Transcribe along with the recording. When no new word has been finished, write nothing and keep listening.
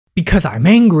Because I'm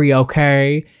angry,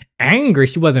 okay? Angry?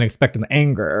 She wasn't expecting the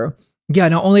anger. Yeah,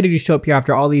 not only did you show up here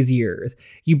after all these years,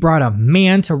 you brought a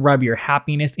man to rub your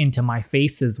happiness into my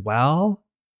face as well?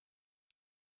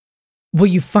 Will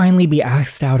you finally be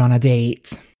asked out on a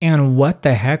date? And what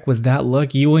the heck was that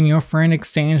look you and your friend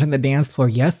exchanged on the dance floor?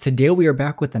 Yes, today we are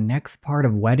back with the next part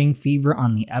of Wedding Fever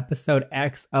on the episode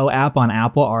XO app on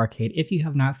Apple Arcade. If you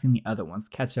have not seen the other ones,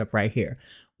 catch up right here.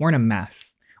 We're in a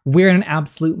mess. We're in an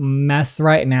absolute mess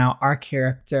right now. Our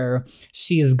character,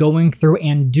 she is going through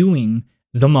and doing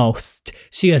the most.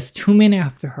 She has 2 men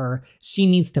after her. She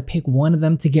needs to pick one of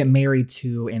them to get married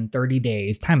to in 30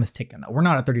 days. Time is ticking though. We're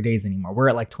not at 30 days anymore. We're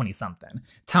at like 20 something.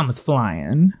 Time is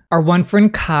flying. Our one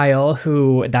friend Kyle,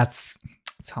 who that's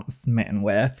I'm smitten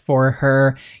with for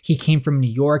her. He came from New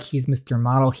York. He's Mr.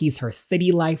 Model. He's her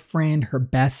city life friend, her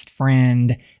best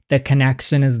friend. The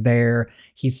connection is there.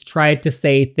 He's tried to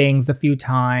say things a few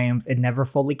times. It never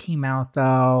fully came out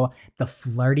though. The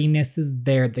flirtiness is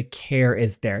there. The care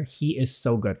is there. He is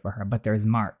so good for her. But there's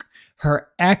Mark, her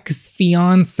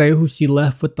ex-fiance who she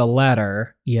left with the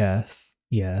letter. Yes.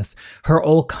 Her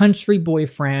old country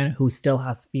boyfriend who still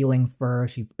has feelings for her.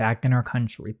 She's back in her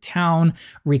country town,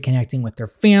 reconnecting with her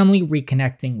family,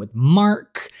 reconnecting with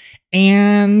Mark.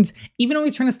 And even though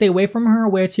he's trying to stay away from her,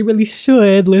 which he really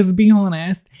should, let's be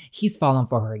honest, he's falling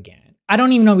for her again. I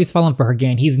don't even know if he's falling for her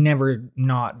again. He's never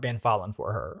not been falling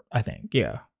for her, I think.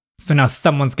 Yeah. So now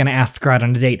someone's gonna ask her out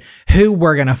on a date. Who?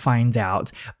 We're gonna find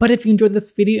out. But if you enjoyed this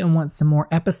video and want some more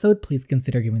episode, please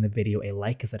consider giving the video a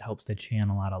like as it helps the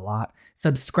channel out a lot.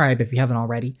 Subscribe if you haven't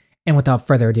already. And without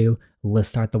further ado, let's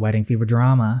start the Wedding Fever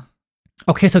drama.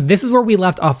 Okay, so this is where we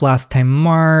left off last time.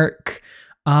 Mark,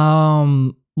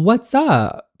 what's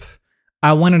up?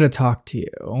 I wanted to talk to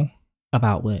you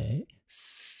about what?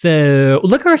 So,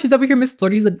 look at her, she's over here, Miss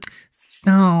Flirty. He's like,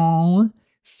 so...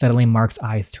 Suddenly, Mark's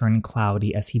eyes turn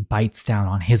cloudy as he bites down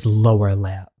on his lower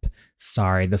lip.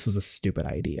 Sorry, this was a stupid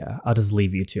idea. I'll just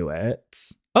leave you to it.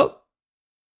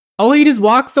 Oh, he just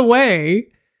walks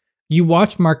away. You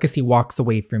watch Mark as he walks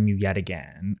away from you yet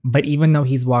again. But even though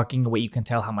he's walking away, you can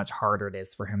tell how much harder it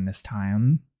is for him this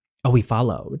time. Oh, he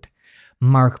followed.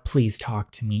 Mark, please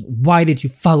talk to me. Why did you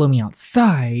follow me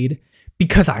outside?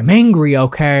 Because I'm angry,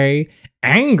 okay?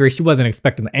 Angry? She wasn't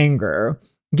expecting the anger.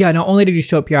 Yeah, not only did you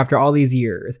show up here after all these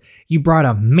years, you brought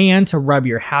a man to rub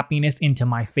your happiness into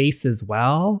my face as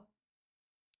well?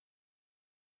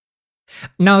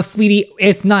 No, sweetie,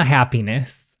 it's not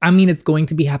happiness. I mean, it's going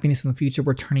to be happiness in the future.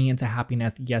 We're turning into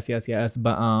happiness. Yes.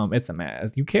 But it's a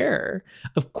mess. You care.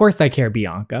 Of course I care,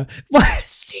 Bianca. What?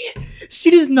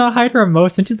 She does not hide her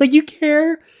emotions. She's like, you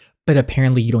care? But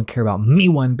apparently you don't care about me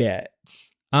one bit.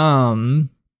 You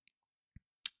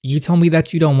told me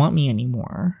that you don't want me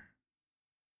anymore.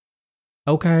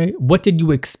 Okay, what did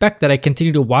you expect? That I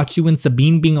continue to watch you and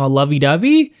Sabine being all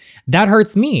lovey-dovey? That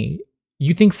hurts me.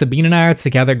 You think Sabine and I are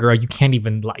together, girl? You can't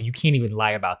even lie. You can't even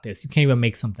lie about this. You can't even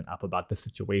make something up about the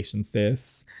situation,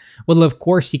 sis. Well, of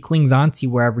course, she clings on to you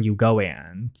wherever you go,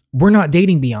 and we're not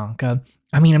dating, Bianca.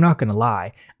 I mean, I'm not gonna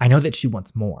lie. I know that she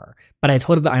wants more, but I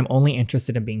told her that I'm only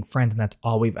interested in being friends, and that's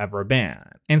all we've ever been.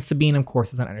 And Sabine, of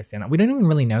course, doesn't understand that. We don't even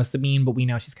really know Sabine, but we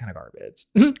know she's kind of garbage.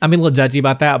 I'm a little judgy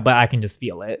about that, but I can just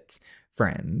feel it.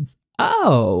 Friends.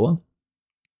 Oh.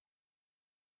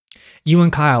 You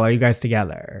and Kyle, are you guys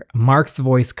together? Mark's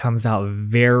voice comes out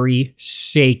very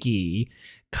shaky.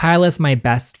 Kyle is my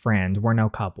best friend. We're no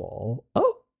couple.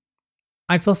 Oh.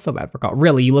 I feel so bad for Kyle.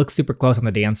 Really, you look super close on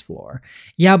the dance floor.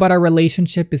 Yeah, but our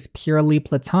relationship is purely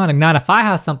platonic. Not if I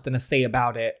have something to say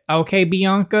about it. Okay,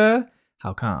 Bianca?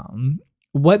 How come?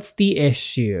 What's the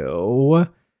issue?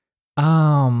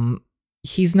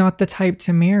 He's not the type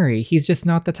to marry. He's just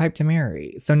not the type to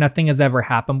marry. So nothing has ever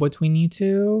happened between you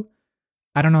two?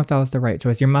 I don't know if that was the right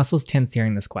choice. Your muscles tense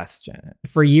hearing this question.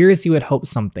 For years, you had hoped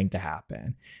something to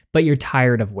happen, but you're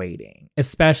tired of waiting,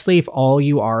 especially if all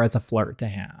you are is a flirt to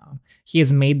him. He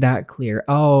has made that clear.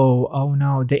 Oh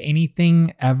no. Did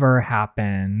anything ever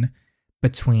happen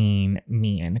between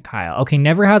me and Kyle? Okay,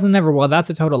 never has and never will. That's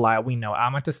a total lie. We know.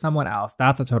 I went to someone else.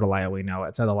 That's a total lie. We know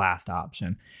it. So the last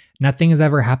option. Nothing has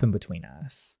ever happened between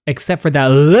us, except for that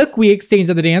look we exchanged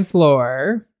on the dance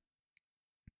floor.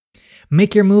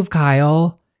 Make your move,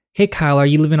 Kyle. Hey, Kyle, are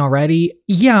you leaving already?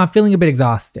 Yeah, I'm feeling a bit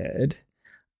exhausted.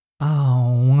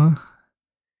 Oh.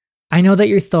 I know that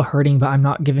you're still hurting, but I'm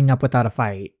not giving up without a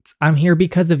fight. I'm here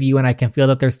because of you, and I can feel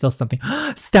that there's still something.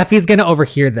 Steffi's gonna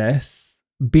overhear this.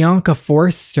 Bianca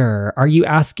Forster, are you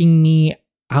asking me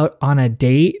out on a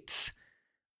date?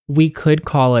 We could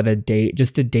call it a date,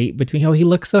 just a date between. Oh, he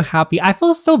looks so happy. I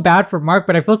feel so bad for Mark,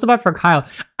 but I feel so bad for Kyle.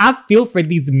 I feel for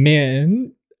these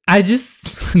men. I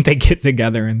just, they get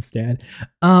together instead.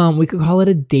 We could call it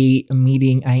a date, a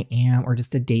meeting, I am, or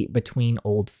just a date between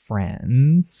old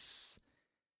friends.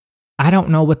 I don't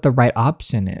know what the right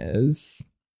option is.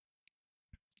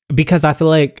 Because I feel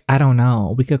like, I don't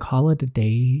know, we could call it a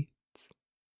date.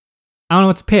 I don't know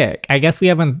what to pick. I guess we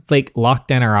haven't like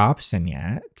locked in our option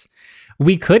yet.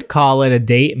 We could call it a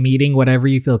date, meeting, whatever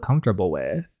you feel comfortable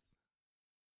with.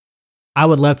 I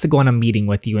would love to go on a meeting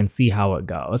with you and see how it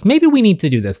goes. Maybe we need to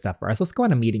do this stuff first. Let's go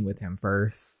on a meeting with him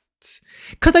first.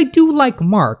 Because I do like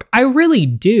Mark. I really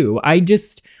do.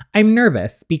 I'm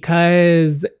nervous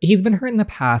because he's been hurt in the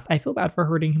past. I feel bad for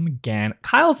hurting him again.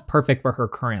 Kyle's perfect for her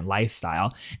current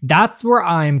lifestyle. That's where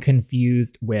I'm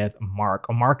confused with Mark.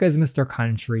 Mark is Mr.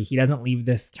 Country. He doesn't leave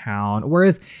this town.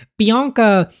 Whereas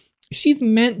Bianca, she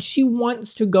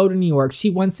wants to go to New York. She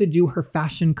wants to do her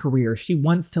fashion career. She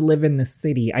wants to live in the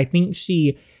city. I think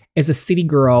she is a city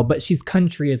girl, but she's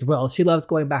country as well. She loves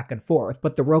going back and forth.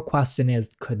 But the real question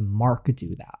is, could Mark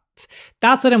do that?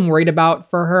 That's what I'm worried about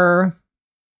for her,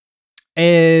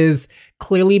 is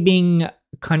clearly being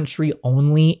country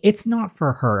only. It's not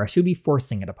for her. She would be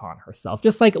forcing it upon herself,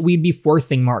 just like we'd be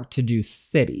forcing Mark to do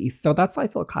city. So that's why I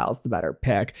feel Kyle's the better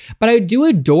pick. But I do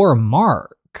adore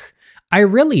Mark. I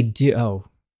really do. Oh,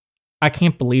 I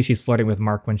can't believe she's flirting with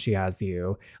Mark when she has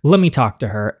you. Let me talk to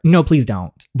her. No, please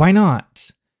don't. Why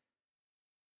not?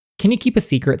 Can you keep a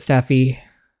secret, Steffi?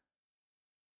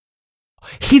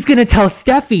 He's gonna tell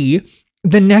Steffi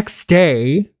the next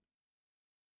day.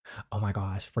 Oh my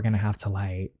gosh, we're gonna have to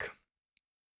like...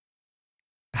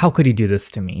 How could he do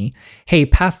this to me? Hey,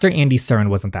 Pastor Andy Stern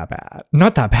wasn't that bad.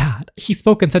 Not that bad. He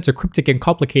spoke in such a cryptic and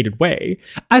complicated way.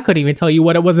 I couldn't even tell you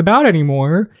what it was about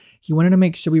anymore. He wanted to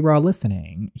make sure we were all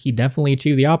listening. He definitely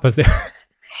achieved the opposite.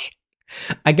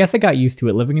 I guess I got used to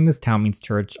it. Living in this town means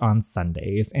church on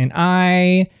Sundays. And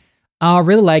I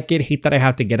really like it. Hate that I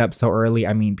have to get up so early.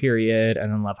 I mean, period. And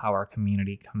then love how our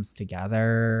community comes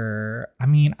together.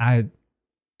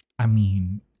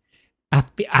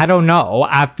 I don't know.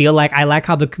 I feel like I like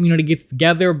how the community gets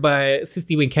together, but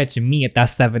Sissy ain't catching me at that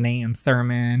 7 a.m.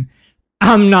 sermon.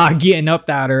 I'm not getting up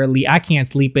that early. I can't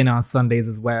sleep in on Sundays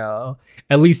as well.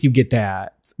 At least you get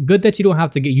that. Good that you don't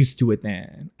have to get used to it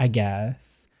then, I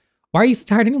guess. Why are you so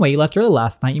tired anyway? You left early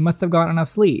last night. You must have gotten enough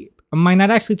sleep. My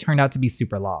night actually turned out to be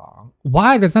super long.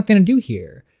 Why? There's nothing to do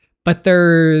here. But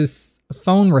there's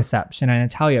phone reception and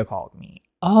Natalia called me.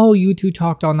 Oh, you two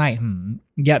talked all night.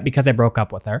 Yeah, because I broke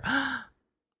up with her.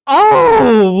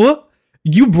 Oh,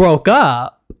 you broke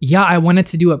up? Yeah, I wanted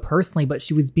to do it personally, but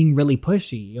she was being really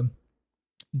pushy.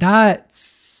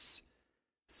 That's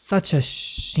such a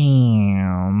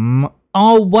shame.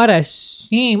 Oh, what a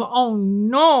shame. Oh,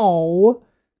 no.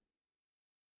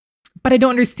 But I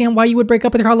don't understand why you would break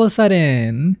up with her all of a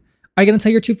sudden. Are you going to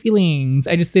tell your true feelings?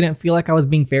 I just didn't feel like I was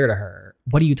being fair to her.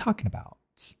 What are you talking about?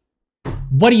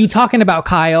 What are you talking about,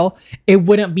 Kyle? It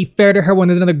wouldn't be fair to her when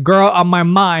there's another girl on my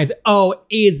mind. Oh,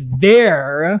 is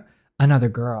there another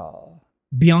girl?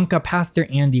 Bianca, Pastor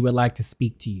Andy would like to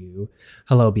speak to you.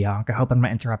 Hello, Bianca. I hope I'm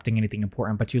not interrupting anything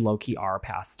important, but you low-key are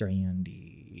Pastor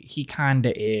Andy. He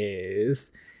kinda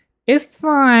is. It's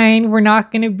fine. We're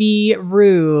not gonna be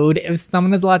rude. If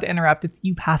someone is allowed to interrupt, it's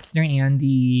you, Pastor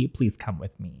Andy. Please come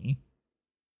with me.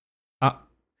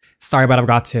 Sorry, but I've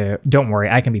got to. Don't worry,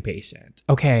 I can be patient.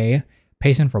 Okay,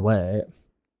 patient for what?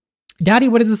 Daddy,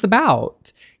 what is this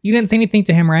about? You didn't say anything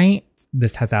to him, right?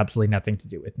 This has absolutely nothing to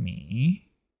do with me.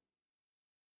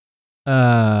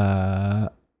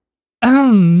 Mr.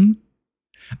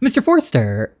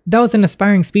 Forster, that was an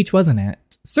inspiring speech, wasn't it?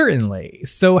 Certainly.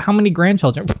 So how many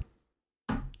grandchildren?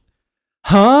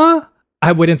 Huh?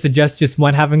 I wouldn't suggest just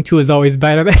one. Having two is always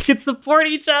better. They can support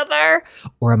each other.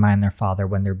 Or remind their father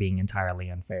when they're being entirely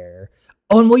unfair.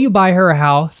 Oh, and will you buy her a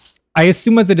house? I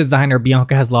assume as a designer,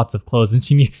 Bianca has lots of clothes and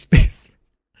she needs space.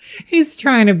 He's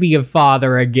trying to be a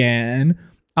father again.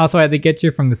 Also, I had to get you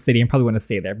from the city and probably want to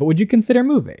stay there. But would you consider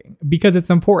moving? Because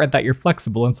it's important that you're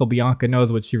flexible until Bianca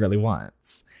knows what she really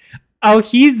wants. Oh,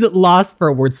 he's lost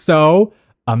for words. So,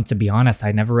 to be honest,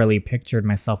 I never really pictured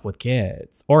myself with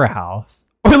kids or a house.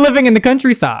 Or living in the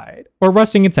countryside. Or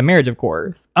rushing into marriage, of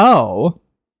course. Oh.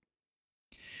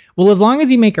 Well, as long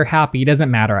as you make her happy, it doesn't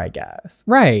matter, I guess.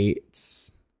 Right.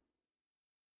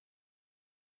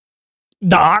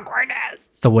 The awkwardness.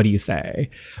 So what do you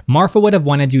say? Marfa would have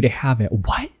wanted you to have it.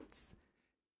 What?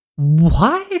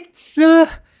 What?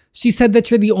 She said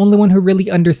that you're the only one who really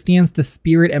understands the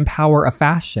spirit and power of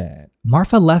fashion.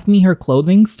 Marfa left me her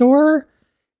clothing store?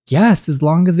 Yes, as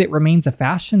long as it remains a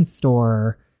fashion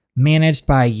store. Managed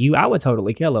by you, I would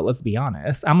totally kill it, let's be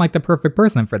honest. I'm like the perfect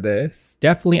person for this.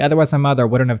 Definitely, otherwise my mother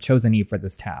wouldn't have chosen you for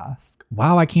this task.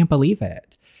 Wow, I can't believe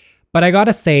it. But I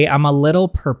gotta say, I'm a little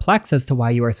perplexed as to why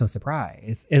you are so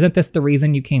surprised. Isn't this the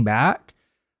reason you came back?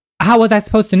 How was I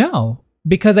supposed to know?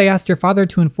 Because I asked your father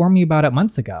to inform me about it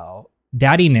months ago.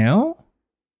 Daddy knew?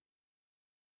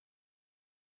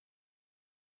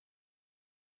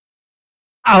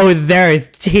 Oh, there's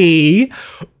tea.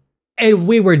 And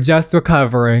we were just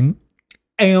recovering.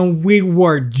 And we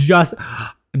were just...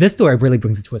 This story really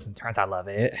brings a twist and turns. I love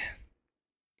it.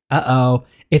 Uh-oh.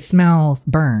 It smells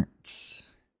burnt.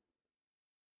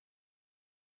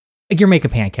 You're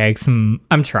making pancakes. I'm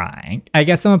trying. I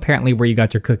guess I'm apparently where you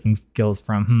got your cooking skills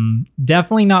from.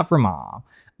 Definitely not from Mom.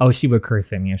 Oh, she would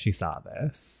curse at me if she saw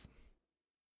this.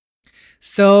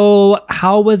 So,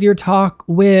 how was your talk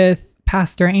with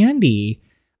Pastor Andy?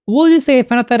 We'll just say I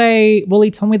found out that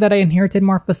he told me that I inherited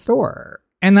Martha's store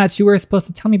and that you were supposed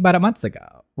to tell me about it months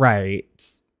ago. Right.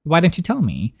 Why didn't you tell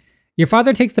me? Your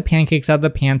father takes the pancakes out of the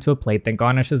pan to a plate, then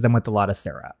garnishes them with a lot of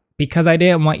syrup. Because I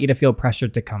didn't want you to feel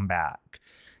pressured to come back.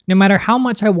 No matter how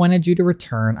much I wanted you to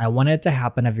return, I wanted it to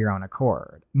happen of your own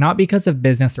accord. Not because of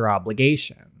business or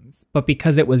obligations, but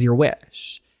because it was your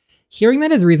wish. Hearing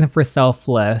that his reason for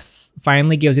selfless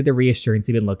finally gives you the reassurance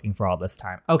you've been looking for all this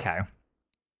time.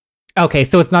 Okay,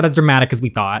 so it's not as dramatic as we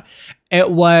thought.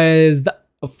 It was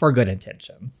for good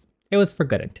intentions. It was for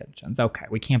good intentions. Okay,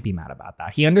 we can't be mad about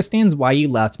that. He understands why you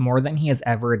left more than he has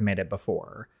ever admitted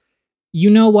before. You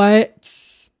know what?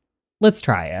 Let's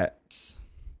try it.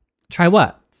 Try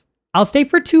what? I'll stay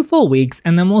for 2 full weeks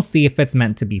and then we'll see if it's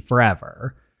meant to be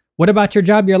forever. What about your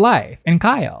job, your life, and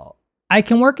Kyle? I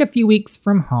can work a few weeks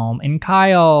from home and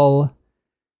Kyle...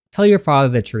 Tell your father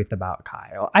the truth about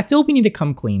Kyle. I feel we need to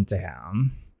come clean to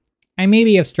him. I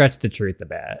maybe have stretched the truth a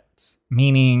bit.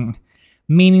 Meaning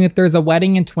that there's a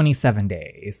wedding in 27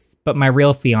 days, but my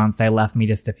real fiance left me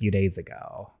just a few days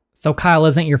ago. So Kyle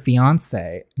isn't your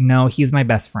fiance. No, he's my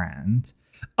best friend.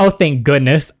 Oh, thank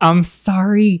goodness. I'm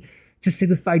sorry to say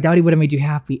this, I doubt he would have made you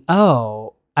happy.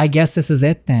 Oh, I guess this is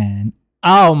it then.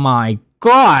 Oh my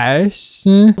gosh.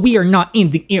 We are not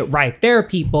ending it right there,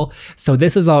 people. So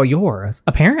this is all yours.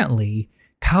 Apparently,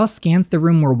 Kyle scans the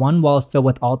room where one wall is filled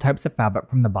with all types of fabric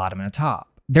from the bottom and the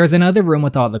top. There's another room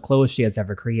with all the clothes she has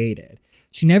ever created.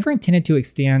 She never intended to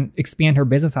expand her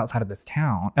business outside of this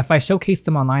town. If I showcased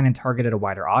them online and targeted a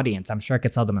wider audience, I'm sure I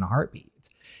could sell them in a heartbeat.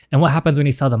 And what happens when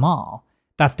you sell them all?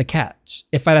 That's the catch.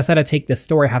 If I decide to take this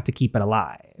store, I have to keep it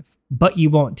alive. But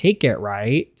you won't take it,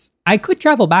 right? I could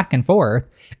travel back and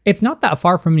forth. It's not that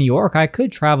far from New York. I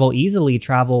could easily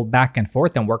travel back and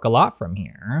forth and work a lot from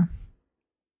here.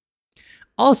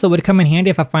 Also, it would come in handy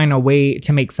if I find a way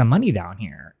to make some money down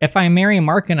here. If I marry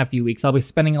Mark in a few weeks, I'll be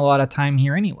spending a lot of time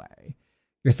here anyway.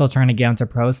 You're still trying to get him to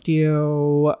propose to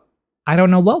you? I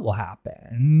don't know what will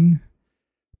happen.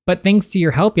 But thanks to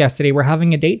your help yesterday, we're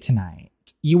having a date tonight.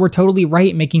 You were totally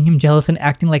right, making him jealous and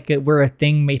acting like it were a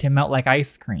thing made him melt like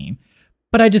ice cream.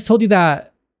 But I just told you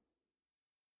that...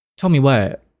 Told me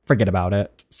what? Forget about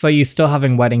it. So you still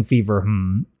having wedding fever,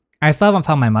 I still haven't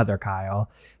found my mother, Kyle.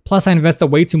 Plus, I invested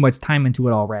way too much time into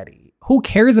it already. Who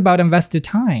cares about invested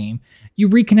time? You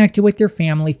reconnected with your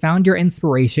family, found your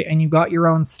inspiration, and you got your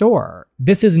own store.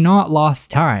 This is not lost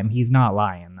time. He's not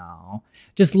lying, though.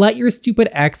 Just let your stupid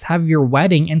ex have your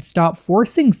wedding and stop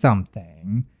forcing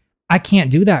something. I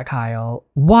can't do that, Kyle.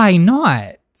 Why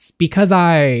not? Because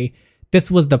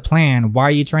this was the plan. Why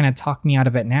are you trying to talk me out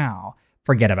of it now?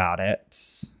 Forget about it.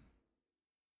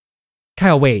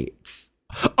 Kyle, wait.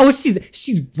 Oh,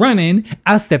 she's running.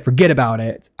 I said forget about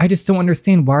it. I just don't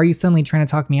understand. Why are you suddenly trying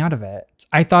to talk me out of it?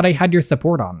 I thought I had your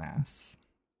support on this.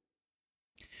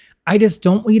 I just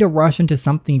don't want you to rush into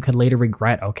something you could later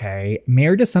regret, okay?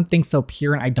 Marriage is something so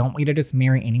pure and I don't want you to just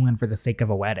marry anyone for the sake of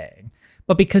a wedding.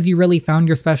 But because you really found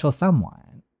your special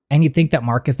someone. And you think that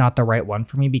Mark is not the right one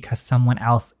for me because someone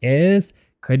else is?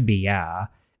 Could be, yeah.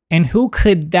 And who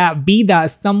could that be, that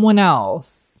someone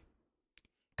else?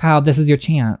 Kyle, this is your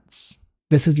chance.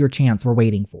 This is your chance we're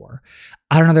waiting for.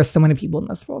 I don't know, there's so many people in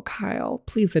this world, Kyle.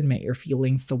 Please admit your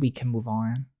feelings so we can move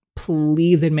on.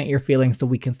 Please admit your feelings so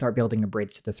we can start building a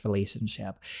bridge to this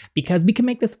relationship. Because we can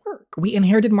make this work. We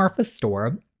inherited Martha's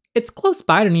store. It's close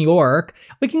by to New York.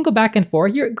 We can go back and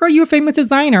forth. Girl, you're a famous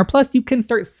designer. Plus, you can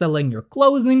start selling your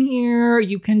clothes in here.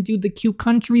 You can do the cute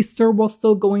country store while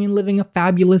still going and living a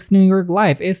fabulous New York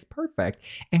life. It's perfect.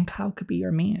 And Kyle could be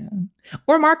your man.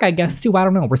 Or Mark, I guess, too. I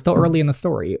don't know. We're still early in the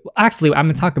story. Actually, I'm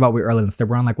going to talk about we're early in the story.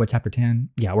 We're on what, chapter 10?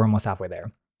 Yeah, we're almost halfway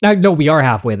there. No, we are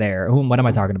halfway there. What am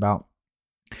I talking about?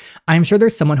 I'm sure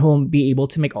there's someone who will be able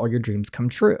to make all your dreams come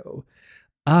true.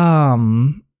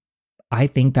 I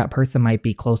think that person might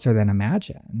be closer than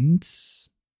imagined.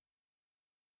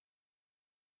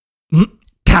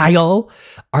 Kyle,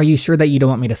 are you sure that you don't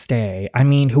want me to stay? I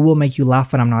mean, who will make you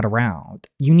laugh when I'm not around?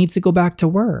 You need to go back to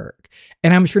work.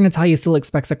 And I'm sure Natalia still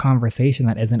expects a conversation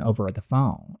that isn't over the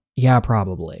phone. Yeah,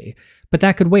 probably. But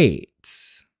that could wait.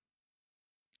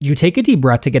 You take a deep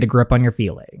breath to get a grip on your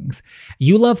feelings.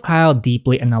 You love Kyle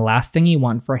deeply, and the last thing you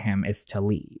want for him is to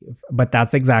leave. But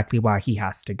that's exactly why he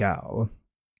has to go.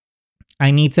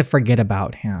 I need to forget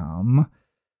about him.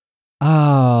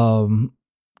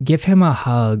 Give him a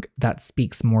hug that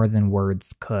speaks more than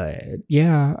words could.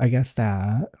 Yeah, I guess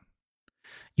that.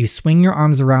 You swing your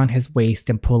arms around his waist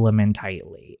and pull him in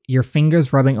tightly, your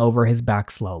fingers rubbing over his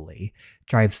back slowly.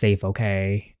 Drive safe,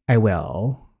 okay? I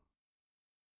will.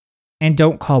 And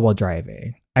don't call while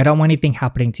driving. I don't want anything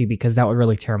happening to you because that would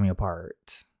really tear me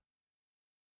apart.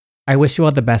 I wish you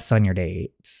all the best on your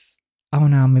dates. Oh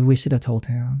no, maybe we should have told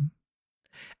him.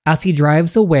 As he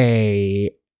drives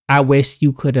away, I wish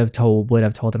you would have told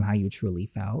him how you truly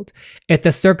felt. If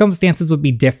the circumstances would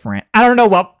be different. I don't know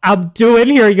what I'm doing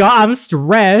here, y'all. I'm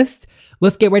stressed.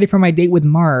 Let's get ready for my date with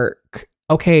Mark.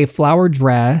 Okay, flower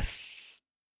dress.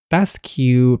 That's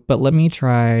cute, but let me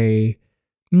try.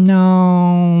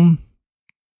 No.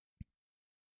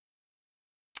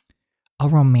 A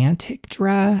romantic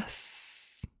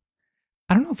dress?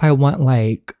 I don't know if I want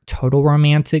like total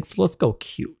romantics. Let's go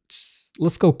cute.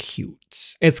 Let's go cute.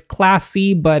 It's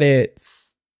classy, but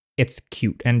it's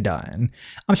cute and done.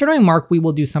 I'm sure knowing Mark, we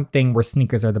will do something where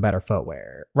sneakers are the better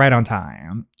footwear. Right on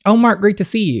time. Oh, Mark, great to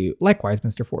see you. Likewise,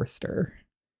 Mr. Forster.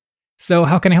 So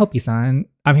how can I help you, son?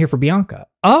 I'm here for Bianca.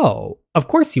 Oh, of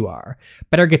course you are.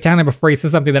 Better get down there before you say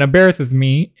something that embarrasses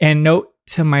me. And note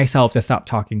to myself to stop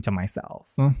talking to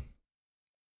myself.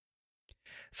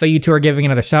 So you two are giving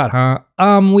another shot, huh?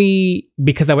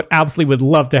 Because I would absolutely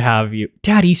love to have you.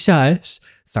 Daddy, shush.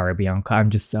 Sorry, Bianca, I'm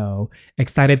just so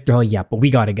excited to throw you up, but we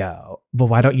gotta go. But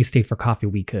why don't you stay for coffee?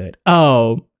 We could.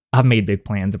 Oh, I've made big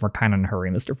plans and we're kind of in a hurry,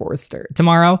 Mr. Forrester.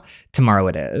 Tomorrow? Tomorrow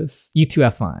it is. You two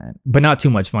have fun, but not too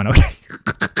much fun, okay?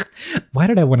 Why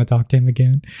did I want to talk to him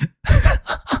again?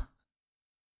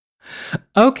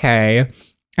 Okay.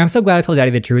 I'm so glad I told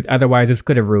Daddy the truth, otherwise this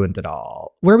could have ruined it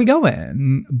all. Where are we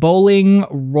going? Bowling,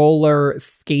 roller,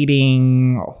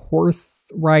 skating, horse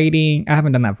riding? I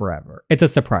haven't done that forever. It's a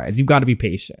surprise. You've got to be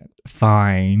patient.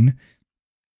 Fine.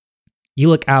 You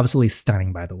look absolutely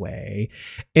stunning, by the way.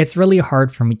 It's really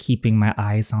hard for me keeping my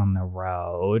eyes on the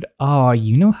road. Oh,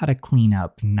 you know how to clean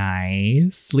up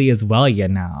nicely as well, you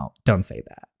know. Don't say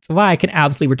that. Why? I can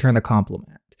absolutely return the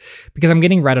compliment. Because I'm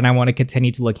getting red and I want to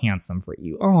continue to look handsome for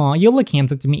you. Aw, you'll look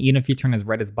handsome to me even if you turn as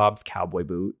red as Bob's cowboy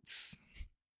boots.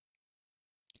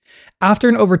 After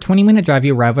an over 20-minute drive,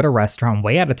 you arrive at a restaurant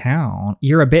way out of town.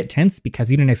 You're a bit tense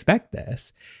because you didn't expect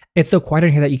this. It's so quiet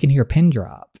in here that you can hear a pin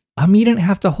drop. You didn't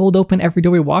have to hold open every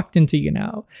door we walked into, you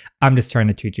know. I'm just trying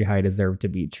to treat you how you deserve to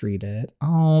be treated.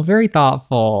 Oh, very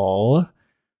thoughtful.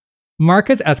 Mark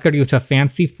has escorted you to a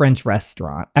fancy French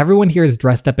restaurant. Everyone here is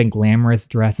dressed up in glamorous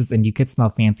dresses and you could smell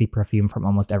fancy perfume from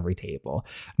almost every table.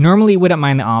 Normally you wouldn't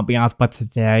mind the ambiance, but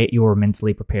today you were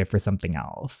mentally prepared for something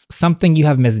else. Something you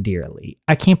have missed dearly.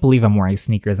 I can't believe I'm wearing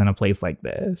sneakers in a place like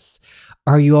this.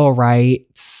 Are you all right?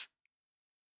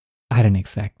 I didn't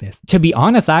expect this. To be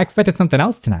honest, I expected something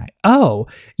else tonight. Oh,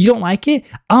 you don't like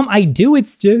it? I do.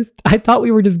 It's just, I thought we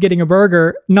were just getting a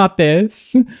burger, not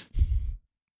this.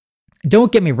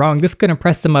 Don't get me wrong, this could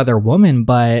impress some other woman,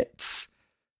 but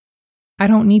I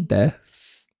don't need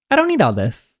this. I don't need all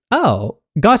this. Oh,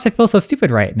 gosh, I feel so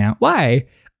stupid right now. Why?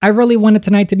 I really wanted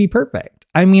tonight to be perfect.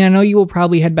 I mean, I know you will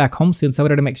probably head back home soon, so I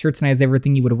wanted to make sure tonight is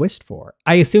everything you would have wished for.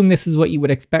 I assume this is what you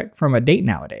would expect from a date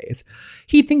nowadays.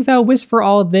 He thinks I'll wish for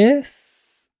all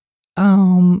this?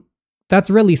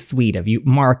 That's really sweet of you.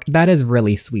 Mark, that is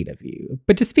really sweet of you.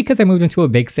 But just because I moved into a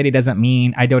big city doesn't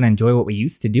mean I don't enjoy what we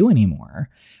used to do anymore.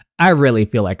 I really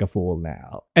feel like a fool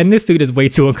now. And this suit is way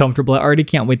too uncomfortable. I already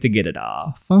can't wait to get it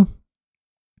off.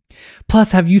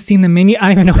 Plus, have you seen the menu? I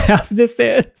don't even know what half this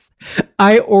is.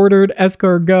 I ordered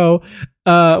escargot.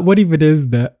 What even is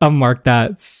that? Mark,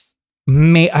 that's...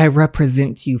 May I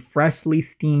represent you freshly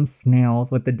steamed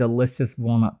snails with a delicious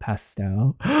walnut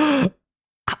pesto.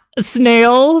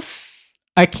 Snails?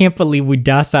 I can't believe we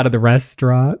dashed out of the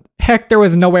restaurant. Heck, there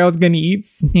was no way I was gonna eat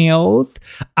snails.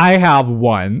 I have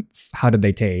once. How did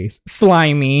they taste?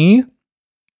 Slimy.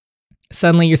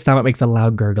 Suddenly your stomach makes a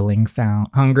loud gurgling sound.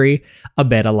 Hungry? A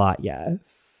bit, a lot,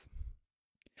 yes.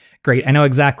 Great, I know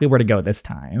exactly where to go this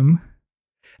time.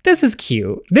 This is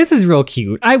cute. This is real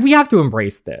cute. We have to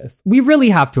embrace this. We really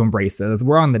have to embrace this.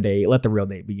 We're on the date. Let the real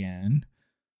date begin.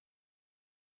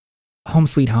 Home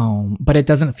sweet home, but it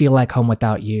doesn't feel like home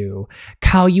without you.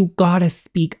 Kyle, you gotta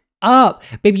speak up.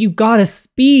 Baby, you gotta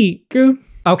speak.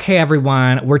 Okay,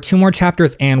 everyone, we're 2 more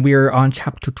chapters and we're on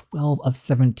chapter 12 of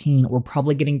 17. We're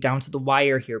probably getting down to the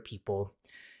wire here, people.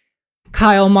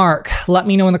 Kyle, Mark, let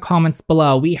me know in the comments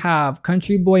below. We have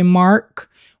country boy Mark,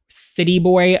 city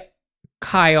boy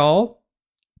Kyle.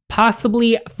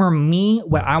 Possibly for me,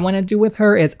 what I want to do with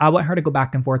her is I want her to go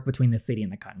back and forth between the city and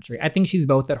the country. I think she's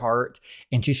both at heart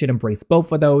and she should embrace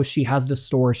both of those. She has the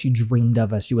store she dreamed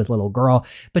of as she was a little girl,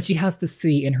 but she has the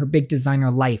city in her big designer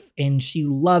life and she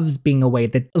loves being away.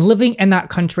 Living in that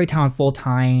country town full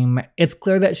time, it's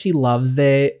clear that she loves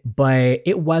it, but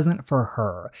it wasn't for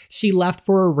her. She left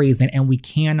for a reason and we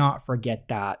cannot forget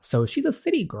that. So she's a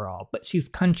city girl, but she's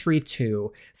country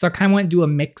too. So I kind of want to do a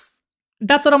mix.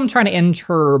 That's what I'm trying to end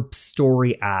her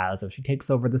story as. If she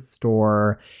takes over the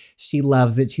store, she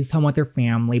loves it. She's home with her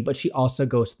family, but she also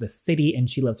goes to the city and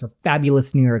she lives her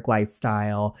fabulous New York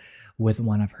lifestyle with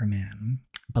one of her men.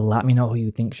 But let me know who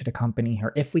you think should accompany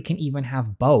her. If we can even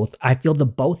have both. I feel the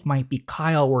both might be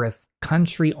Kyle, whereas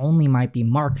country only might be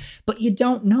Mark. But you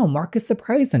don't know. Mark is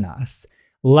surprising us.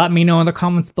 Let me know in the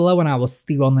comments below and I will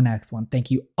see you on the next one.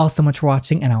 Thank you all so much for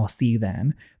watching and I will see you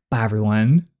then. Bye,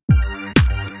 everyone.